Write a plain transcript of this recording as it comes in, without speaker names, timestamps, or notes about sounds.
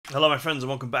Hello my friends and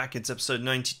welcome back. It's episode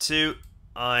 92.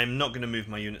 I'm not going to move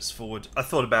my units forward. I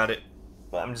thought about it,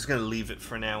 but I'm just going to leave it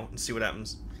for now and see what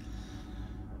happens.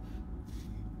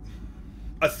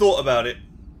 I thought about it,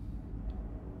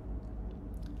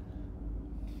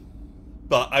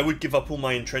 but I would give up all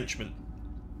my entrenchment.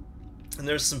 And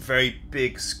there's some very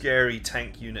big, scary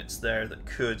tank units there that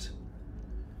could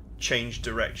change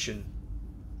direction.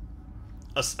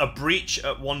 A breach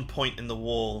at one point in the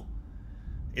wall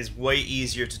is way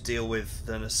easier to deal with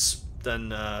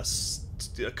than a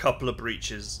couple of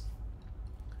breaches.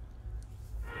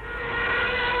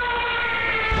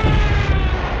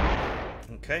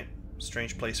 Okay,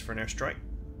 strange place for an airstrike.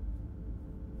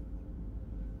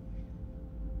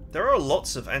 There are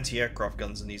lots of anti-aircraft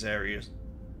guns in these areas,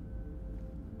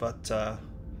 but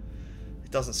it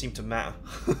doesn't seem to matter.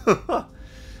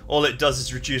 All it does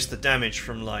is reduce the damage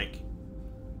from like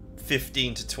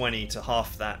 15 to 20 to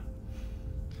half that.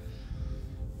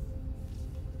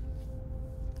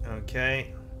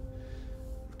 Okay,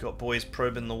 we've got boys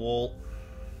probing the wall.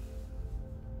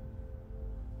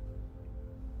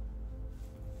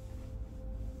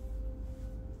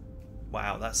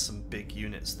 Wow, that's some big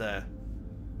units there.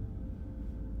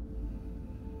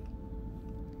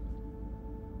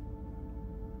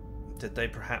 Did they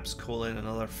perhaps call in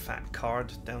another fat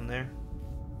card down there?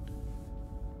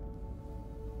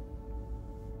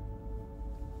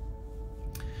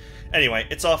 Anyway,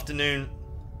 it's afternoon.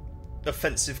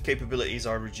 Offensive capabilities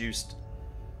are reduced.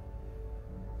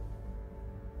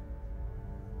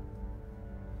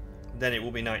 Then it will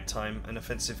be nighttime and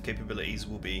offensive capabilities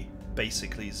will be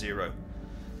basically zero.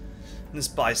 And this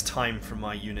buys time for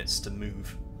my units to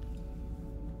move.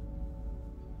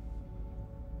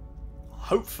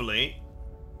 Hopefully,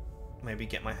 maybe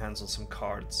get my hands on some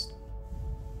cards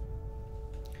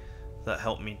that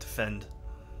help me defend.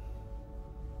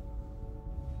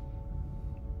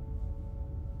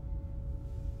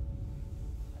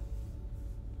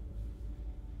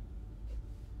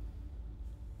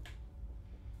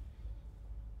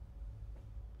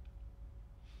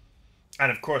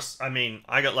 And of course, I mean,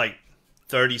 I got like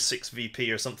 36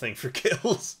 VP or something for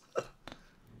kills.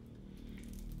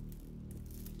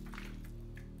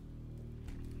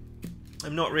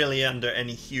 I'm not really under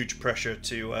any huge pressure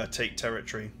to take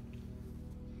territory.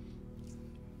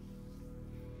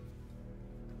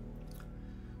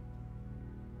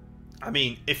 I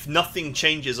mean, if nothing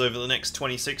changes over the next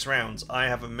 26 rounds, I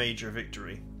have a major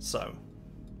victory, so...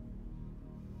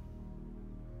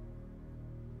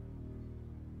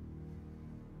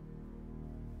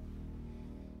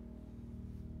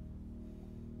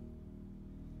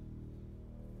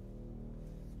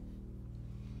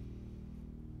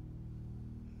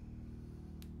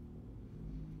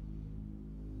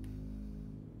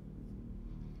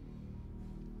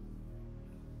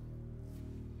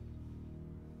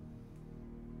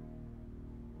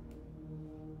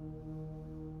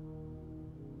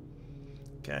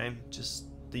 Okay, just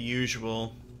the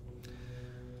usual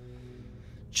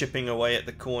chipping away at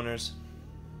the corners.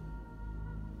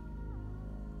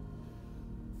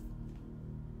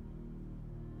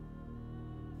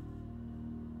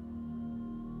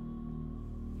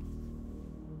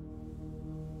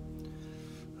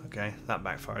 Okay, that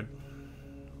backfired.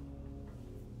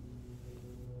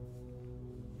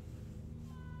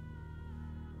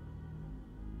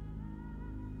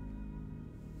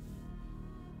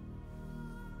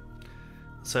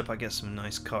 Let's hope I get some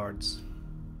nice cards.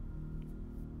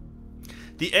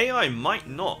 The AI might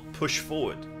not push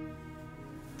forward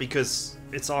because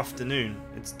it's afternoon.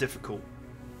 It's difficult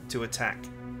to attack.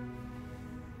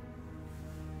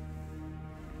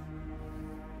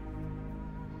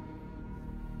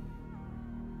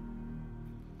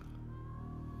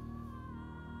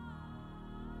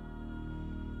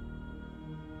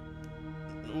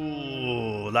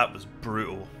 Ooh, that was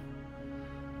brutal.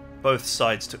 Both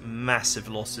sides took massive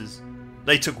losses.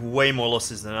 They took way more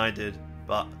losses than I did,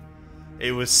 but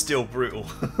it was still brutal.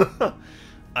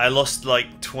 I lost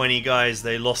like 20 guys,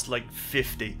 they lost like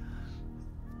 50.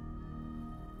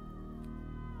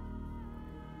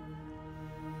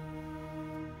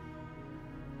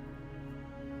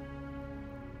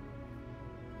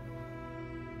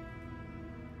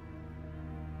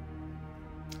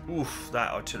 Oof,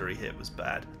 that artillery hit was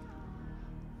bad.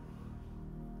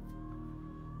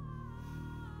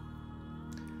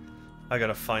 I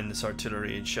gotta find this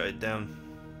artillery and shut it down.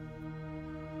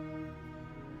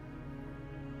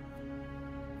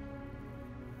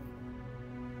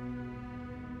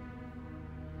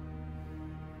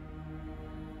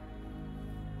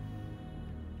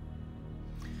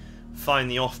 Find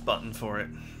the off button for it.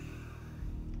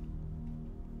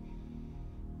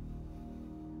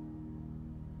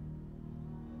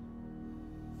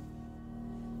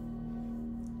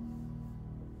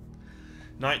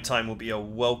 Nighttime will be a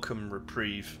welcome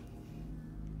reprieve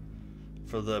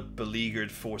for the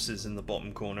beleaguered forces in the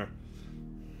bottom corner.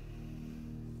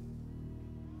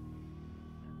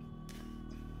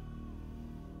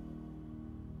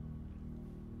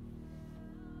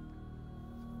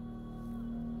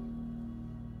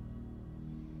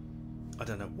 I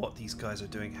don't know what these guys are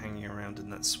doing hanging around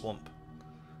in that swamp.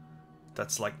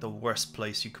 That's like the worst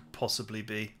place you could possibly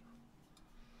be.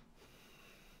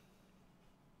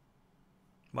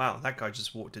 Wow, that guy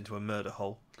just walked into a murder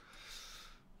hole.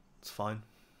 It's fine.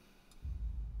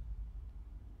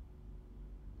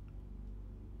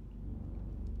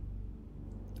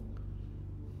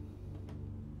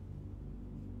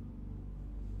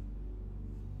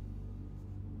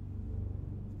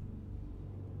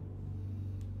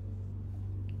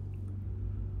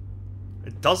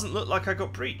 It doesn't look like I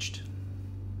got breached.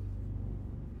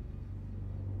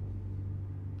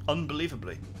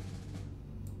 Unbelievably.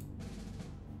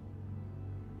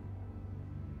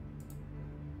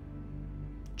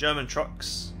 German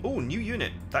trucks. Oh, new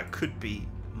unit. That could be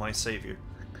my saviour.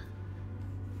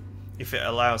 If it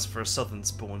allows for a southern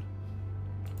spawn.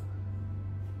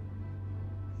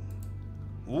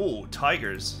 Ooh,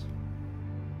 tigers.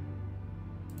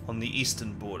 On the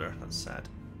eastern border. That's sad.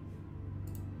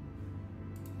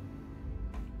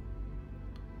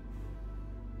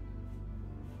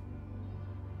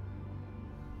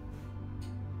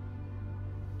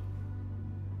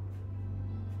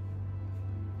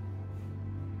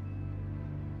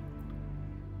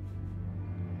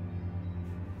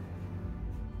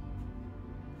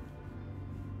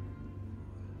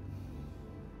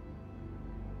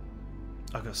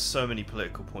 I've got so many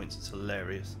political points, it's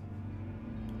hilarious.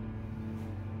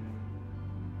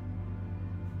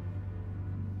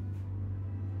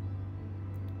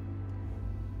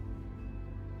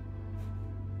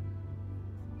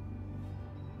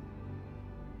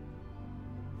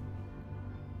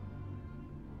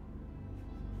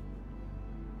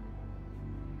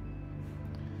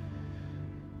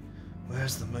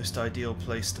 Where's the most ideal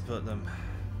place to put them,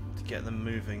 to get them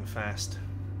moving fast?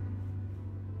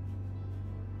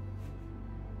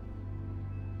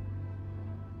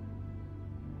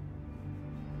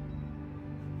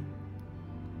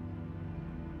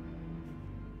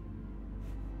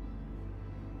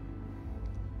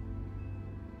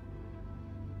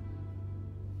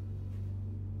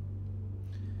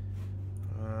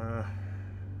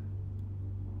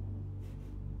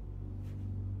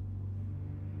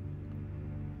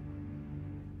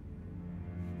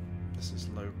 This is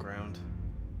low ground.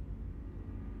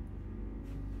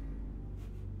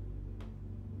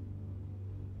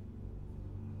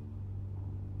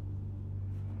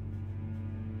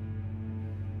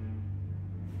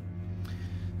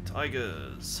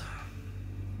 Tigers.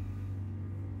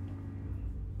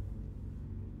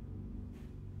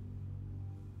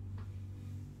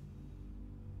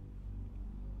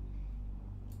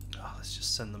 Oh, let's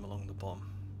just send them along the bottom.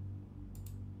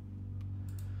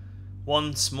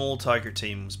 One small tiger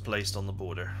team was placed on the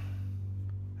border.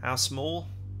 How small?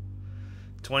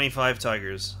 25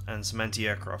 tigers and some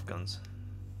anti-aircraft guns.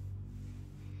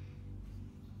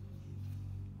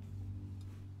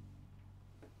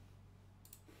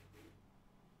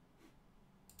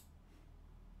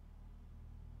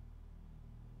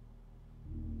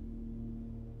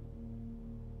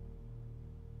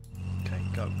 Okay,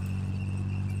 go.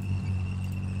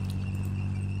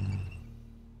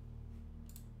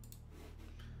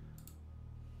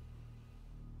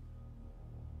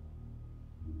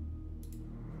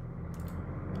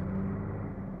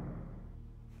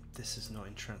 This is not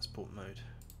in transport mode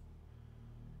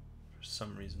for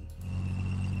some reason.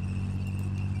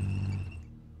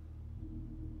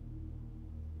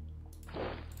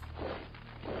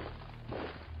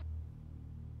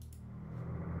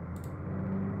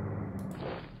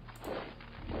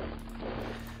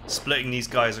 Splitting these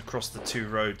guys across the two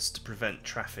roads to prevent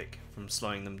traffic from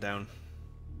slowing them down.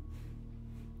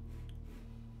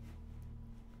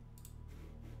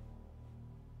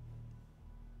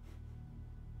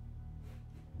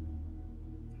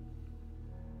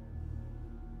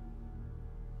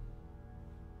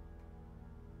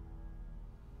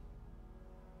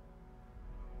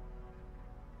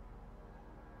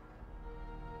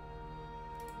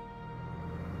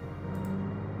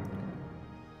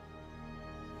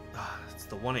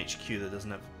 The one HQ that doesn't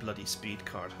have a bloody speed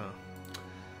card, huh?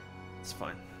 It's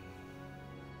fine.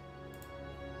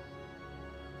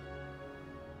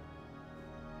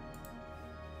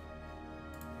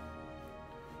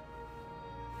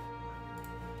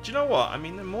 Do you know what? I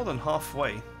mean, they're more than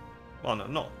halfway. Well, no,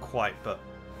 not quite, but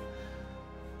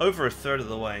over a third of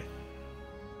the way.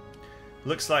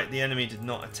 Looks like the enemy did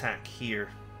not attack here.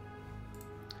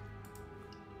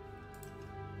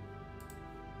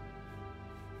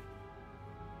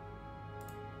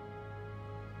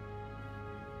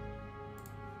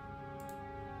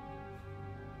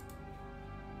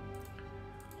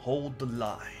 Hold the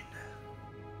line.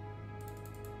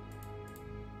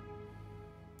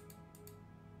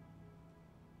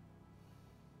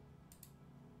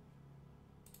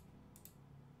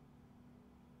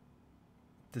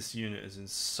 This unit is in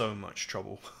so much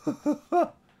trouble.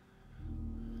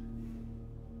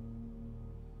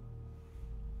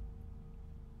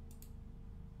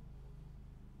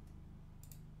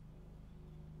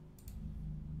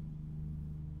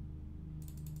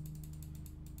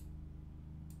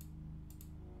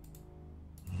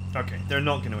 Okay, they're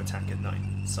not going to attack at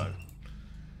night, so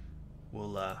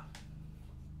we'll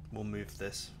move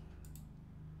this.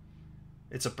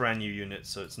 It's a brand new unit,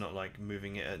 so it's not like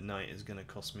moving it at night is going to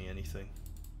cost me anything.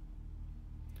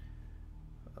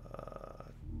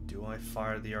 Do I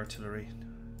fire the artillery?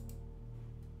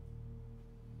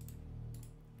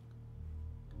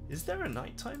 Is there a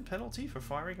nighttime penalty for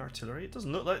firing artillery? It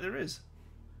doesn't look like there is.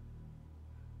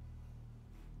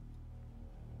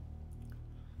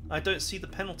 I don't see the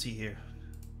penalty here.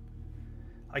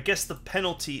 I guess the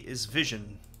penalty is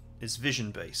vision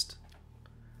based.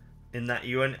 In that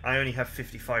I only have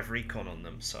 55 recon on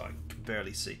them, so I can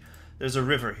barely see. There's a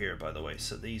river here, by the way,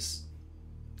 so this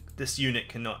unit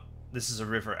cannot. This is a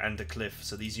river and a cliff,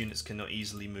 so these units cannot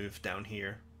easily move down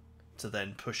here to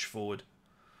then push forward.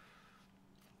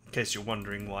 In case you're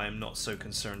wondering why I'm not so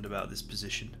concerned about this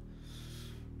position.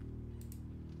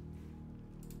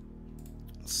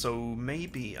 So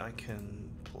maybe I can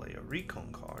play a recon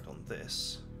card on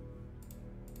this.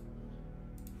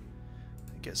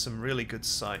 Get some really good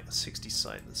sight, a 60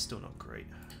 sight, that's still not great.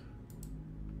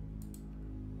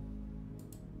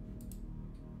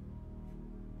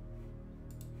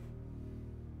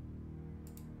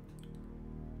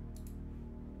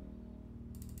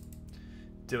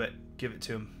 Do it, give it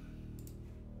to him.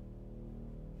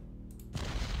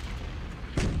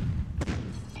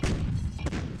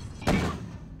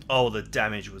 Oh, the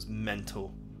damage was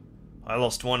mental. I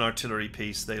lost one artillery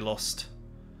piece, they lost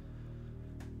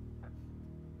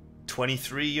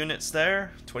 23 units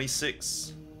there,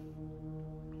 26.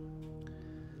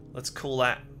 Let's call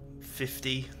that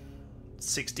 50,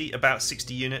 60, about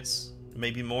 60 units,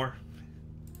 maybe more.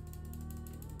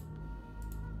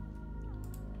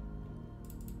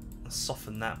 Let's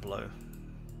soften that blow.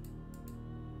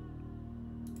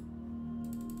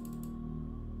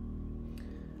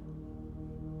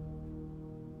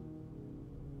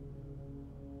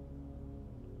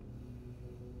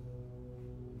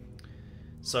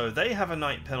 So they have a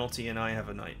night penalty and I have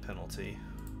a night penalty.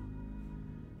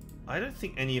 I don't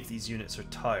think any of these units are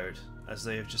tired, as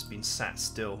they have just been sat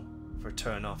still for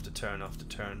turn after turn after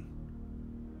turn.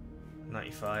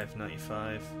 95,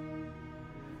 95.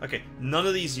 Okay, none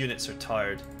of these units are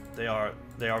tired. They are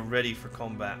ready for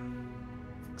combat,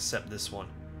 except this one.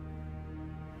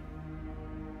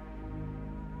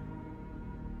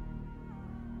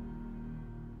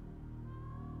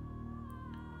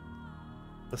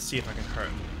 Let's see if I can hurt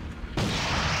him.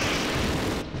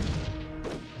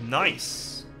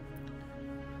 Nice!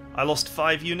 I lost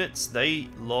 5 units. They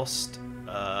lost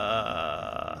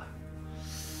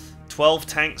 12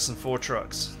 tanks and 4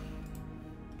 trucks.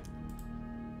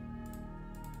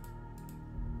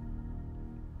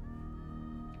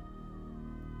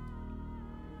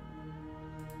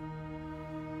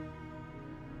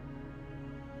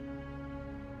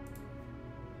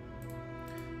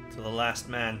 To the last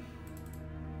man.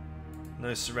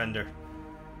 No surrender.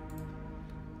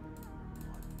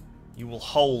 You will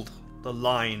hold the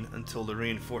line until the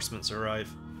reinforcements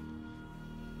arrive.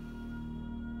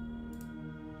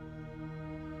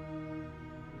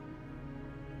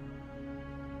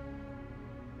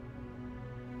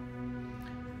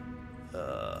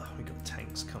 We got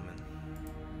tanks coming.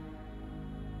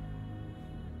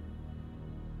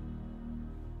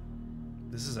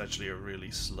 This is actually a really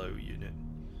slow unit.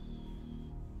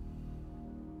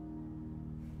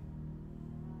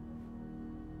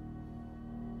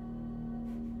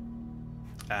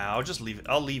 I'll just leave it.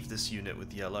 I'll leave this unit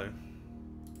with yellow.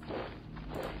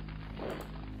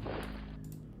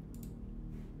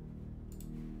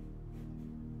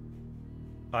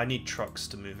 I need trucks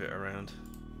to move it around.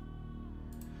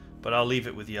 But I'll leave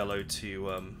it with yellow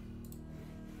to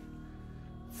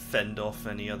fend off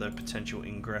any other potential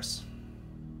ingress.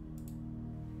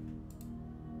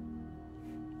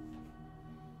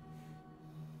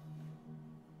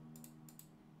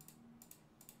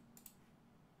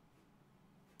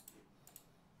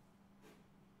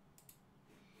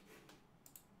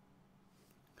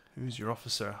 Who's your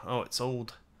officer? Oh, it's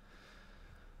old.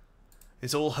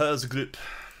 It's all hers group.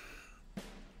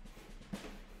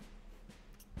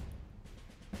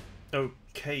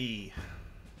 Okay.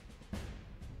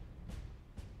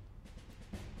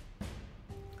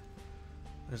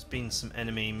 There's been some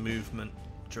enemy movement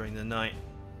during the night.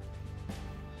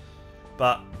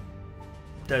 But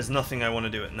there's nothing I want to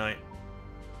do at night.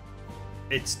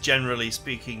 It's generally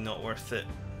speaking not worth it.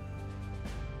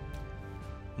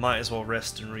 Might as well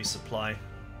rest and resupply.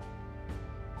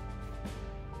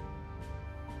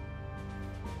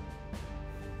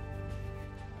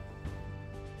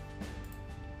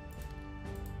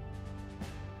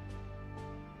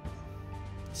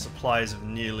 Supplies have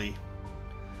nearly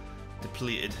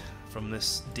depleted from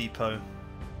this depot.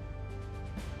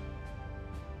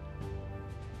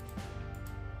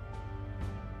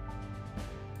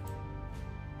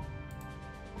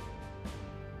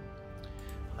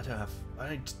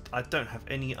 I don't have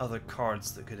any other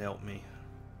cards that could help me.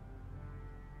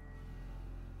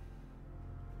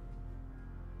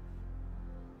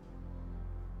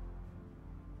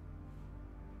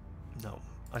 No,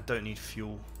 I don't need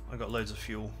fuel. I got loads of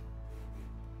fuel.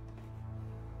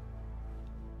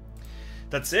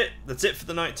 That's it. That's it for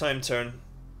the nighttime turn.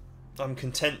 I'm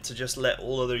content to just let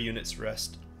all other units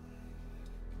rest.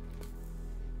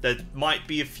 There might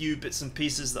be a few bits and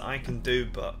pieces that I can do,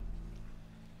 but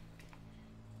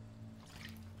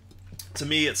to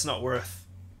me it's not worth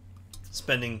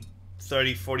spending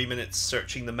 30-40 minutes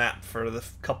searching the map for the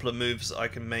couple of moves that I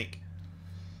can make.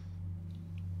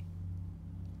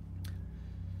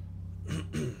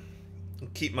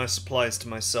 Keep my supplies to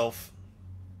myself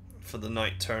for the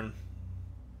night turn.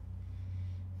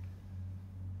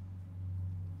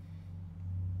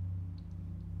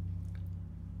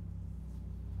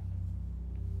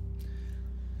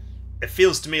 It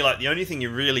feels to me like the only thing you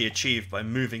really achieve by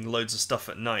moving loads of stuff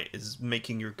at night is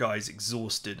making your guys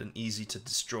exhausted and easy to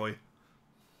destroy.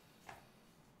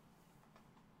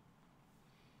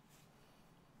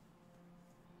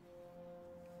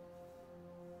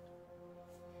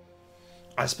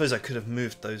 I suppose I could have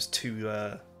moved those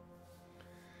two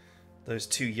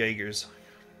Jaegers.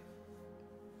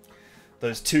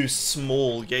 Those two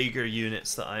small Jaeger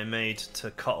units that I made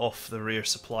to cut off the rear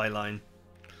supply line.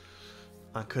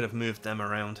 I could have moved them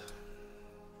around.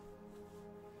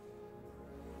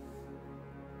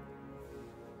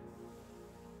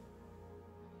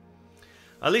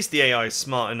 At least the AI is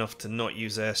smart enough to not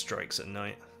use airstrikes at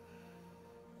night.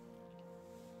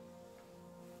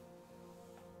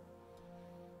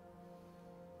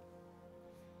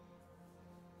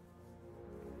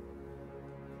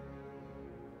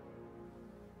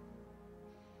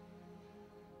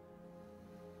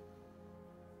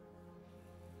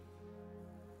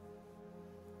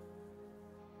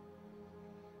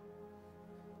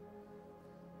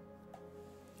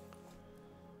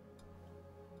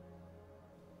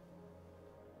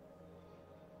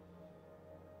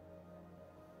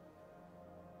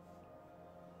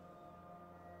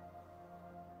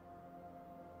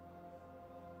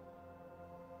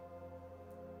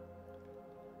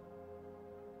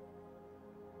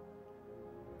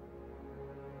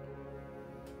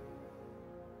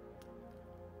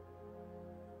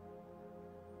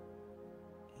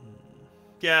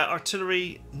 Yeah,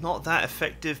 artillery, not that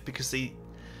effective because the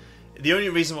only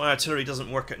reason why artillery doesn't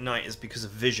work at night is because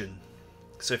of vision.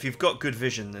 So if you've got good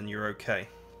vision, then you're okay.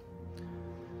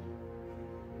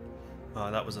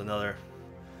 Oh, that was another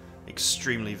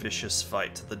extremely vicious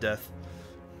fight to the death.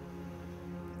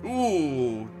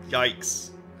 Ooh, yikes.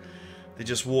 They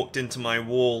just walked into my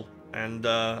wall and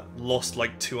lost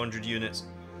like 200 units.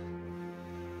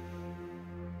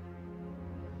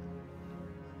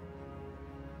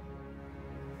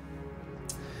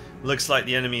 Looks like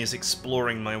the enemy is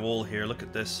exploring my wall here. Look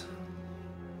at this.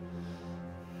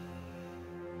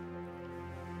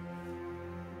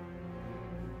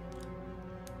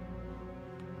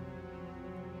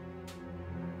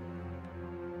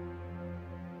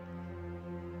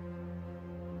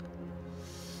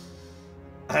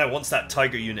 Once that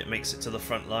Tiger unit makes it to the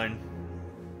front line,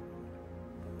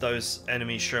 those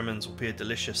enemy Shermans will be a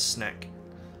delicious snack.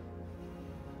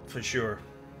 For sure.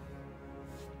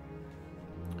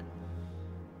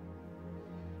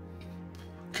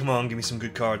 Come on, give me some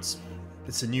good cards.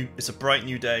 It's a bright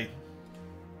new day.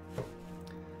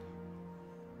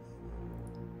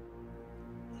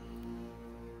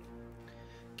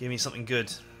 Give me something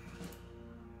good.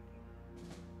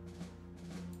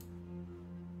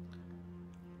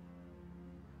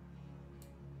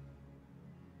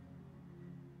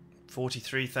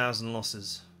 $43,000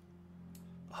 losses.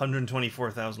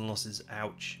 124,000 losses.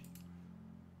 Ouch.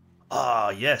 Ah,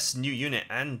 yes, new unit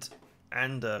and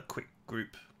a quick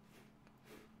group.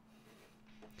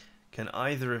 Can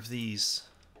either of these...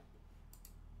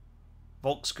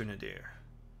 Volksgrenadier.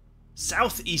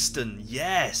 Southeastern,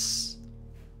 yes!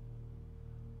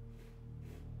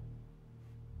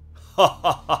 Ha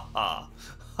ha ha ha!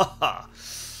 Ha ha!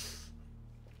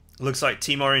 Looks like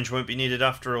Team Orange won't be needed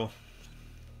after all.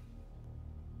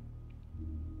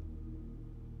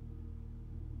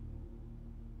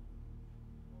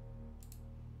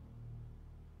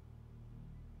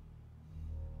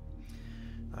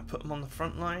 I put them on the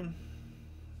front line.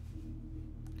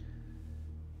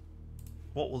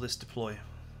 What will this deploy?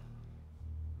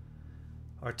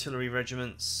 Artillery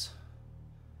regiments,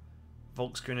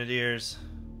 Volksgrenadiers.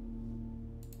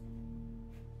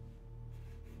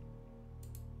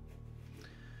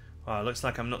 Wow, looks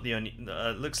like I'm not the only.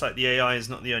 Looks like the AI is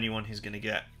not the only one who's going to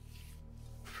get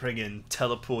friggin'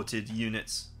 teleported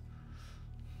units.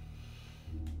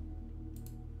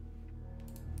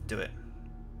 Do it.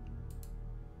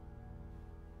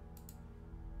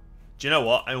 Do you know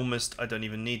what? I don't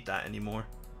even need that anymore.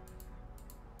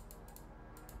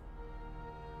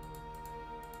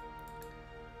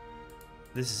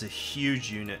 This is a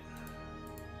huge unit.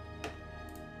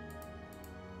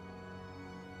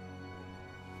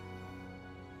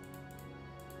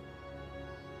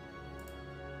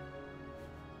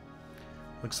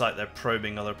 Looks like they're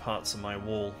probing other parts of my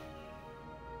wall.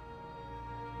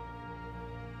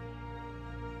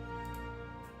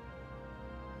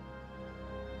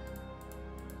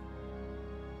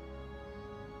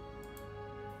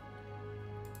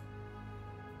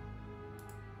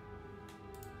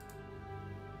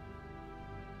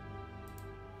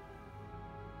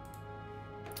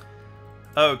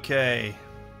 Okay,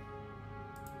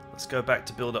 let's go back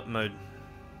to build-up mode.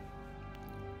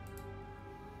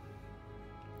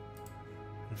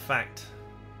 In fact,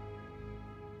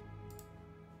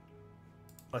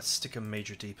 let's stick a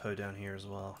major depot down here as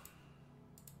well.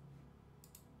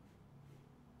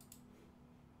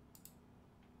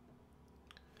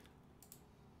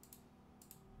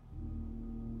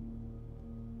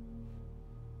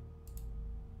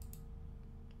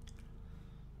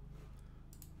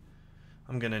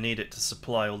 I'm going to need it to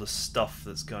supply all the stuff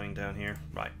that's going down here.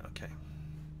 Right, okay.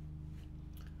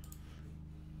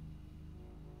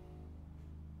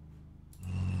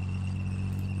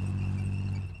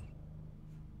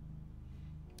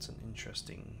 It's an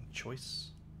interesting choice.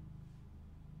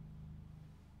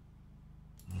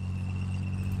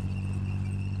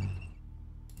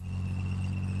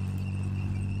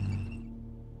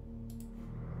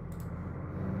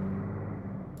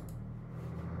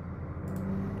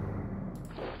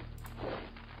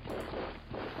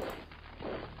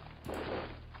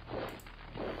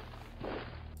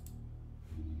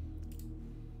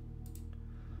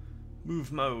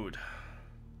 Move mode.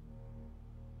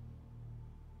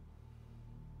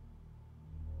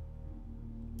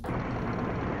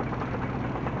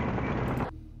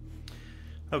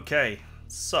 Okay,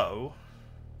 so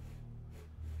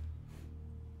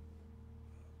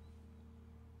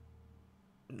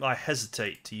I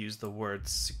hesitate to use the word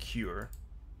secure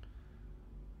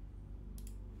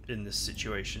in this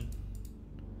situation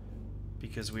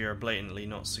because we are blatantly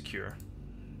not secure.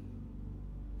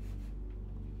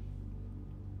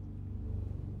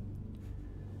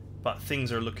 But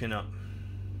things are looking up.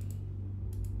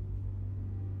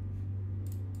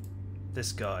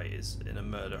 This guy is in a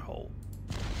murder hole.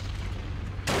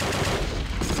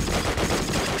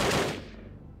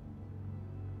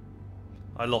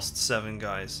 I lost 7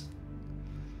 guys.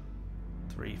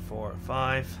 3, 4,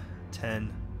 5,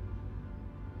 10,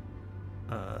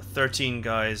 13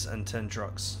 guys and 10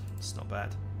 trucks. It's not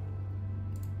bad.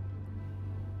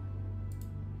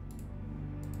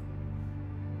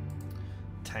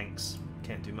 Tanks.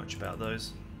 Can't do much about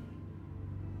those.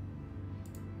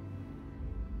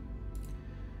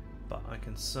 But I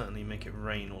can certainly make it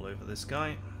rain all over this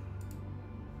guy.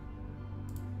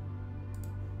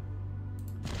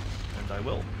 And I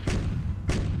will.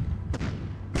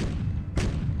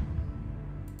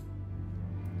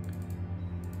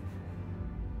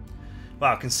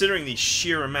 Wow, considering the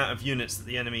sheer amount of units that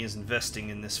the enemy is investing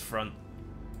in this front,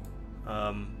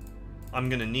 I'm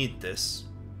going to need this.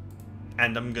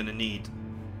 And I'm going to need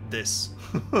this.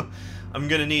 I'm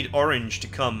going to need orange to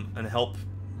come and help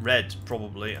red,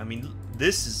 probably. I mean,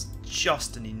 this is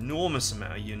just an enormous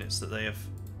amount of units that they have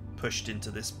pushed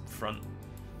into this front.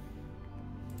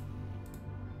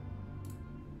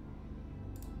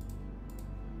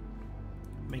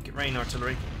 Make it rain,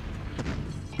 artillery.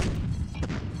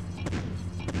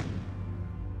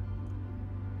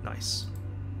 Nice.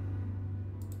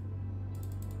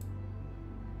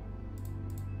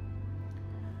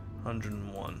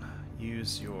 101.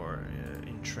 Use your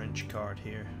entrench card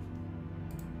here.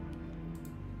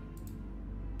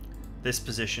 This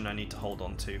position I need to hold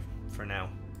on to for now.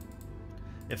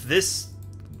 If this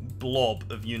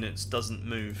blob of units doesn't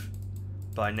move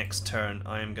by next turn,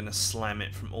 I am going to slam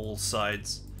it from all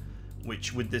sides,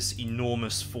 which with this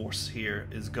enormous force here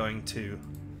is going to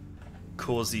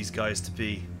cause these guys to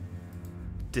be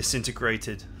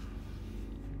disintegrated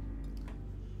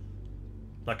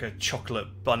like a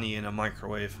chocolate bunny in a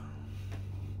microwave.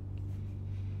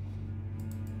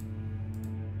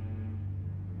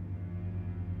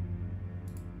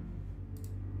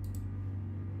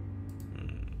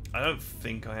 I don't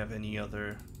think I have any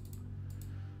other...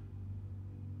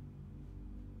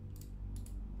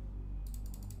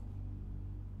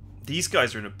 These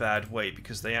guys are in a bad way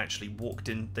because they actually walked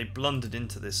in, they blundered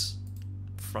into this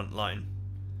front line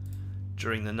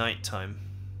during the night time,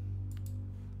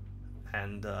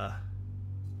 and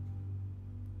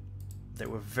they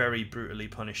were very brutally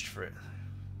punished for it.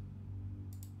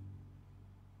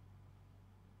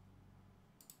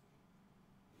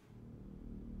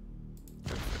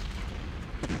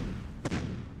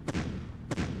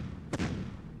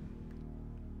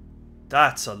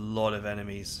 That's a lot of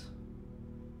enemies.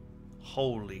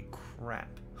 Holy crap.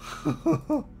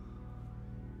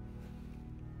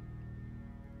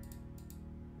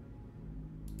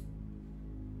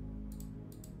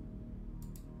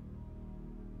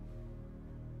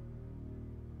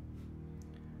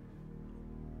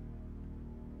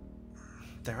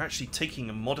 They're actually taking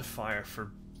a modifier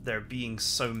for there being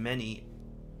so many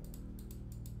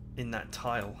in that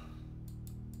tile.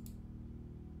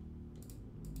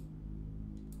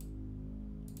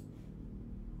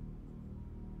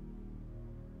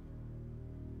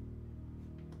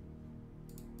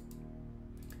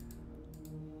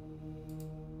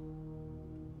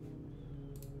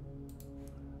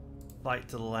 Fight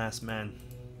to the last man.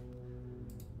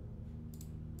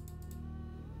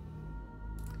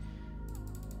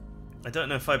 I don't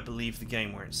know if I believe the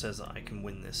game where it says that I can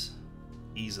win this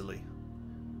easily.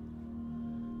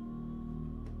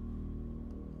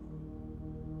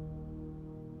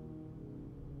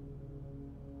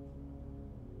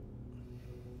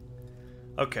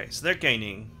 Okay, so they're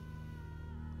gaining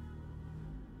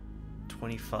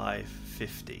 25,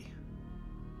 50.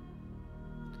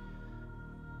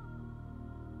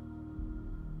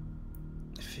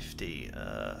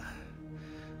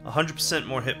 100%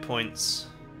 more hit points,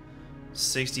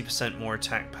 60% more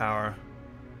attack power,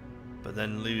 but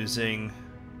then losing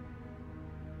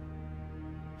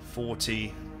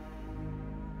 40.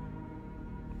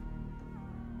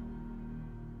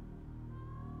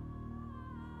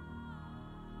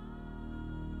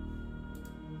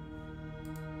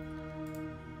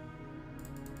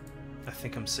 I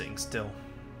think I'm sitting still.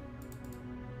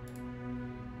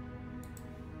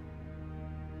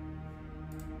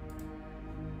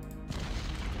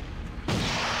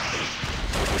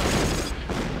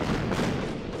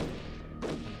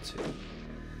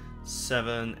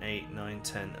 Seven, 8, 9,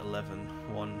 10,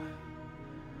 11, 1,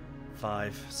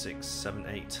 5, 6, 7,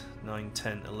 8, 9,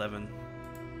 10, 11.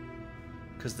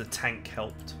 Because the tank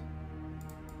helped.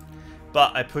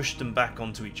 But I pushed them back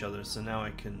onto each other, so now I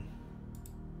can...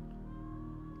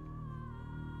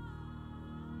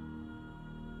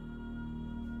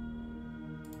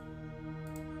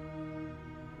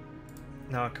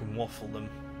 Now I can waffle them.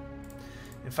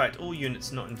 In fact, all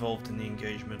units not involved in the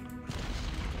engagement.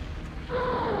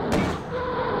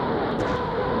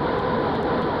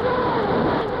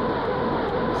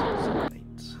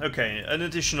 Okay, an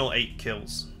additional 8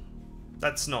 kills.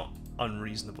 That's not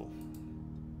unreasonable.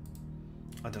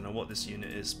 I don't know what this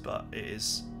unit is, but it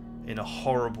is in a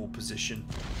horrible position.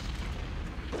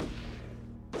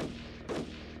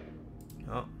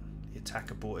 Oh, the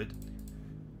attack aborted.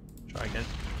 Try again.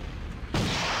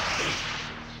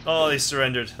 Oh, they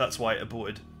surrendered. That's why it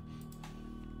aborted.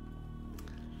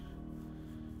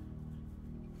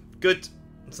 Good.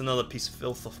 It's another piece of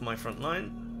filth off my front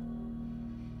line.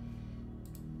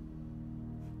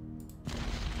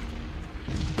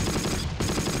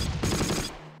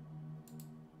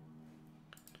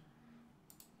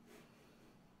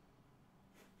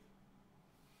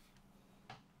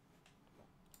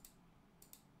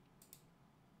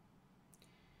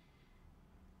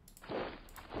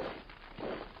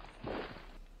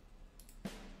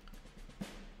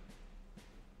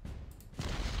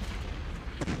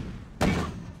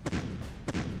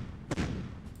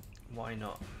 Why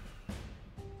not?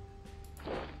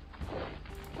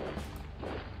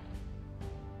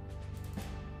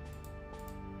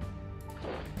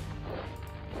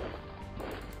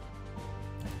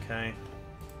 Okay.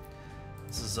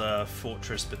 This is is a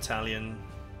fortress battalion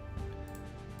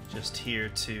just here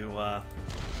to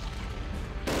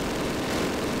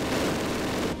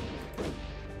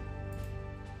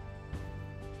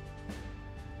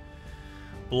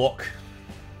block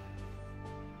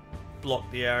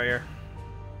the area.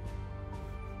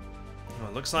 Well,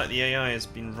 it looks like the AI has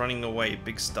been running away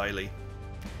big styly,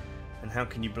 and how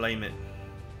can you blame it?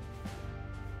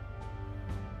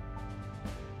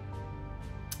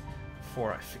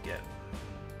 Before I forget.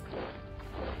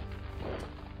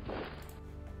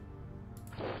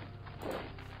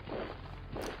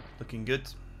 Looking good.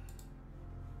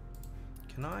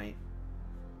 Can I?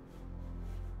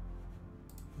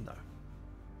 No.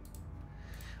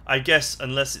 I guess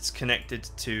unless it's connected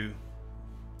to...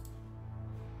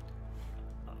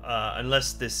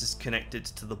 unless this is connected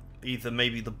to the either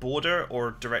maybe the border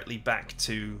or directly back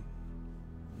to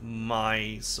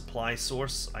my supply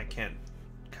source, I can't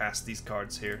cast these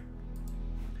cards here,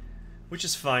 which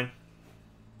is fine.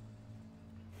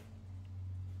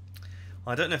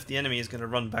 I don't know if the enemy is going to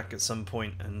run back at some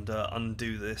point and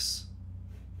undo this,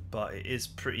 but it is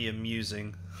pretty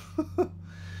amusing.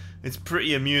 It's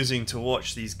pretty amusing to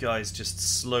watch these guys just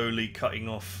slowly cutting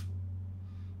off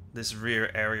this rear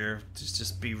area to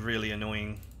just be really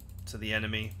annoying to the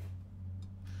enemy,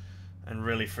 and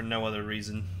really for no other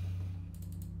reason.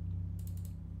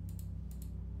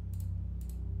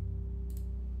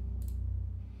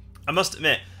 I must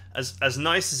admit, as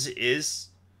nice as it is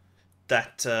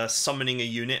that summoning a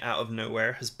unit out of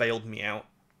nowhere has bailed me out,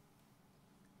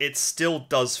 it still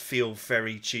does feel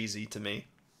very cheesy to me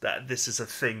that this is a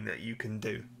thing that you can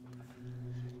do.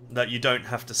 That you don't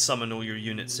have to summon all your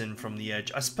units in from the edge.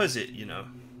 I suppose it, you know,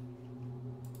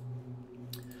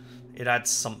 it adds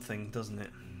something, doesn't it?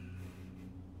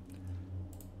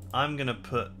 I'm gonna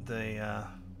put the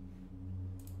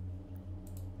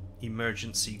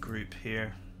emergency group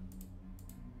here.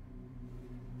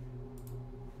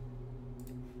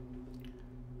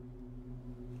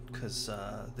 Because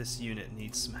this unit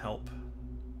needs some help.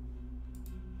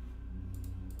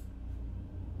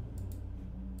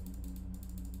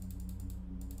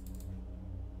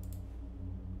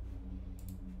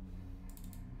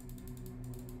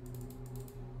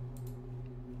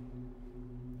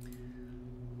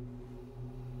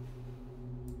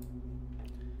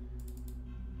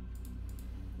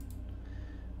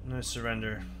 No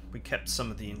surrender. We kept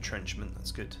some of the entrenchment,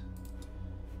 that's good.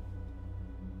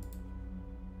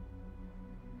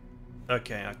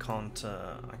 Okay, I can't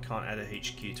add a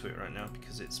HQ to it right now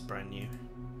because it's brand new.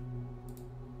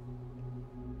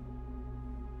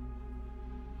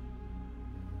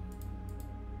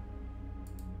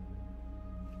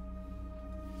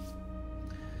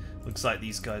 Looks like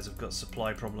these guys have got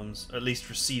supply problems, at least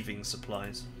receiving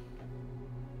supplies.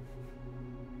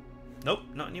 Nope,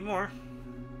 not anymore.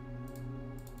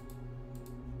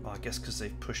 Well, I guess because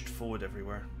they've pushed forward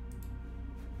everywhere.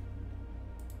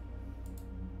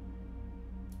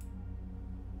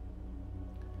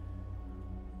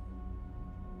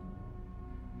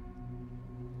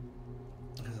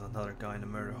 There's another guy in a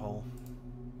murder hole.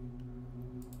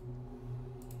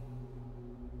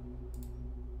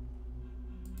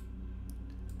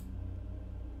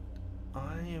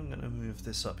 I am going to move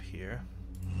this up here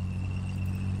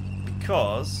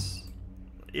because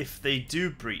if they do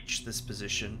breach this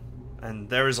position, and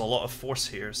there is a lot of force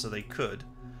here, so they could,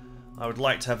 I would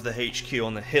like to have the HQ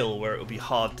on the hill where it will be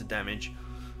hard to damage.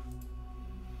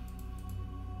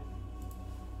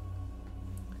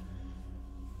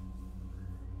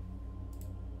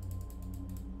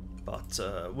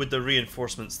 But with the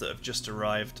reinforcements that have just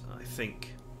arrived, I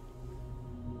think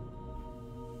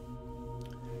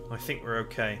we're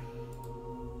okay.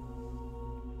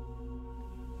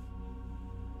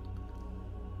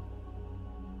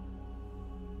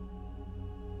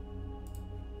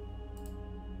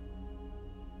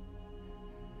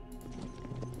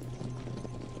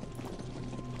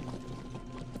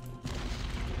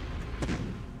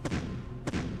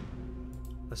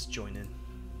 Let's join in.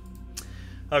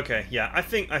 Okay, yeah, I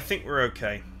think we're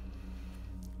okay.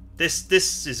 This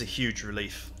is a huge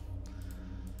relief.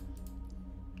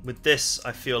 With this,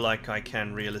 I feel like I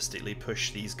can realistically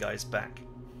push these guys back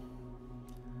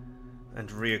and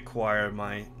reacquire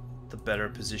the better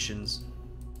positions.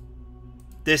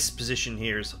 This position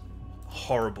here is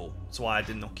horrible. That's why I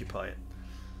didn't occupy it,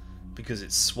 because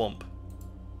it's swamp.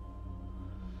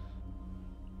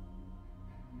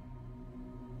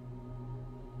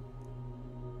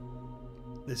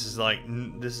 This is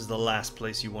the last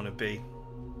place you want to be.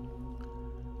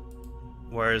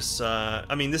 Whereas,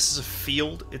 I mean, this is a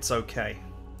field, it's okay.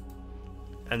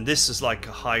 And this is like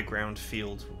a high ground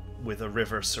field with a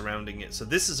river surrounding it. So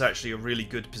this is actually a really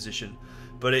good position,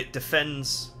 but it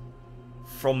defends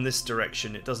from this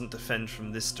direction. It doesn't defend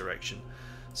from this direction.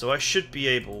 So I should be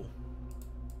able,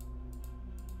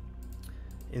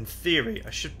 in theory, I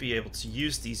should be able to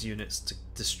use these units to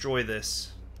destroy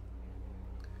this,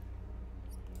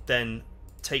 then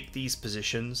take these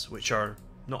positions, which are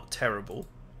not terrible,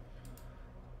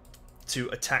 to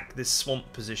attack this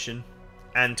swamp position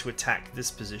and to attack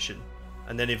this position,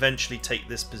 and then eventually take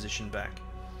this position back.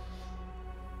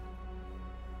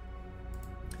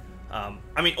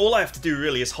 I mean, all I have to do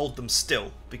really is hold them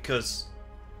still, because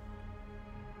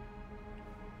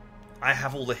I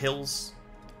have all the hills,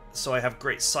 so I have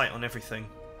great sight on everything.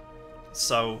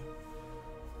 So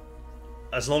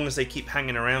as long as they keep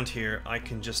hanging around here, I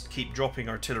can just keep dropping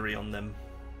artillery on them.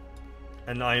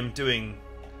 And I am doing,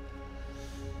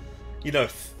 you know,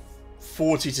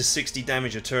 40 to 60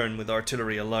 damage a turn with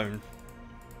artillery alone.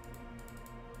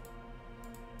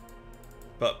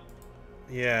 But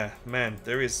yeah, man,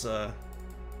 there is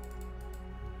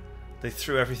they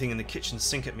threw everything in the kitchen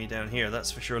sink at me down here,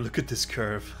 that's for sure. Look at this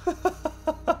curve.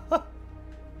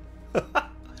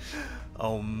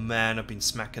 Oh man, I've been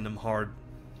smacking them hard.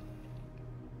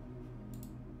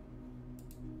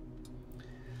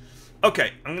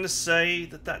 Okay, I'm going to say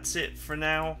that that's it for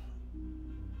now.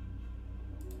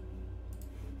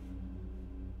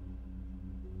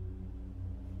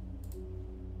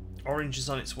 Orange is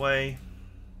on its way.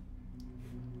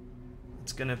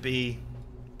 It's going to be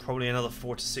probably another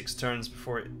 4 to 6 turns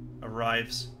before it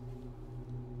arrives.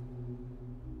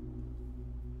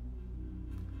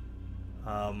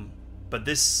 But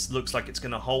this looks like it's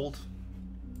going to hold.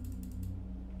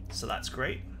 So that's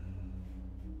great.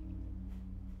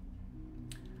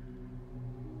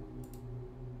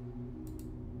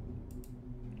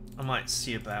 I might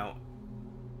see about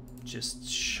just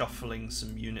shuffling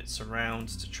some units around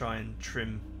to try and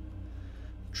trim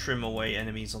away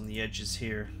enemies on the edges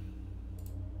here.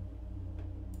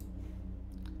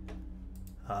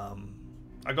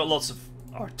 I got lots of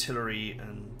artillery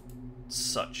and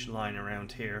such lying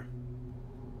around here,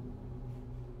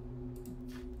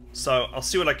 so I'll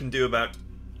see what I can do about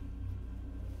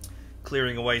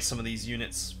clearing away some of these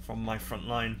units from my front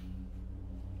line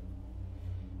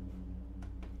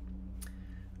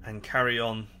and carry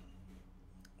on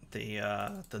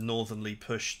the northerly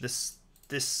push. This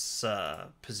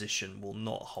position will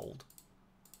not hold.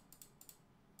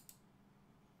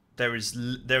 There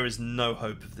is no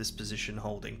hope of this position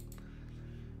holding.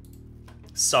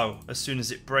 So as soon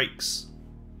as it breaks,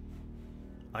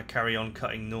 I carry on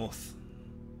cutting north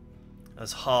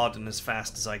as hard and as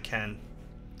fast as I can.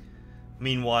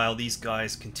 Meanwhile, these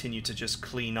guys continue to just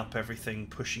clean up everything,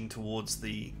 pushing towards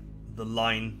the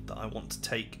line that I want to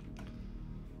take.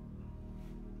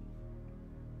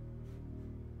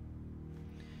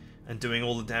 And doing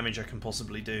all the damage I can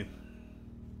possibly do.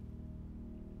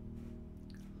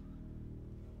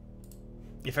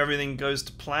 If everything goes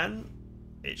to plan,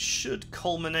 it should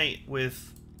culminate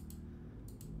with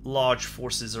large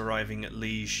forces arriving at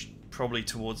Liege, probably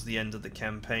towards the end of the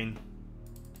campaign.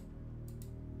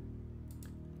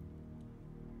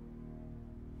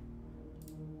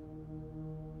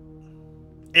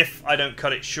 If I don't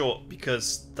cut it short,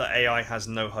 because the AI has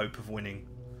no hope of winning,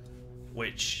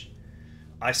 which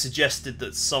I suggested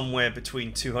that somewhere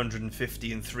between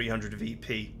 250 and 300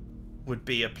 VP would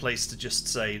be a place to just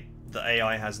say the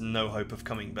AI has no hope of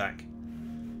coming back.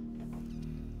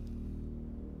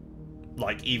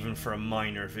 Like, even for a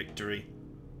minor victory,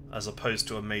 as opposed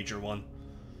to a major one.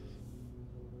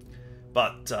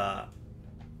 But,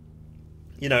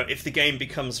 you know, if the game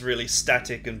becomes really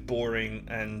static and boring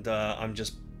and I'm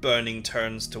just burning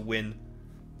turns to win,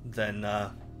 then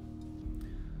I'll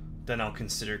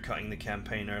consider cutting the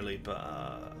campaign early.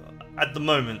 But at the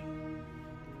moment,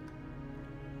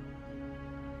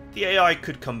 the AI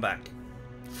could come back,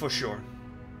 for sure.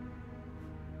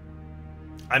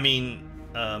 I mean,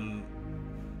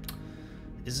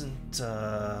 isn't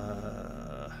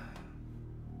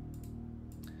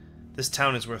this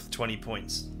town is worth 20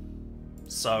 points,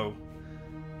 so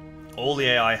all the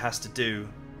AI has to do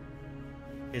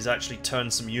is actually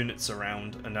turn some units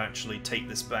around and actually take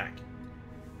this back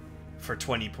for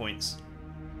 20 points.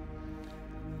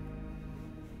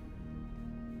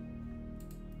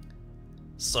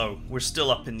 So we're still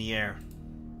up in the air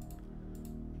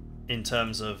in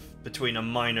terms of between a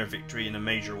minor victory and a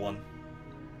major one.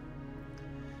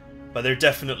 But they're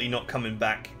definitely not coming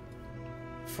back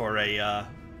for a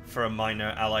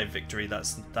minor Allied victory.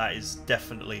 That is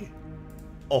definitely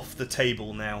off the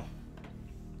table now.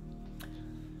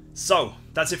 So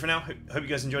that's it for now. Hope you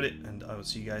guys enjoyed it, and I will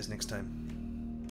see you guys next time.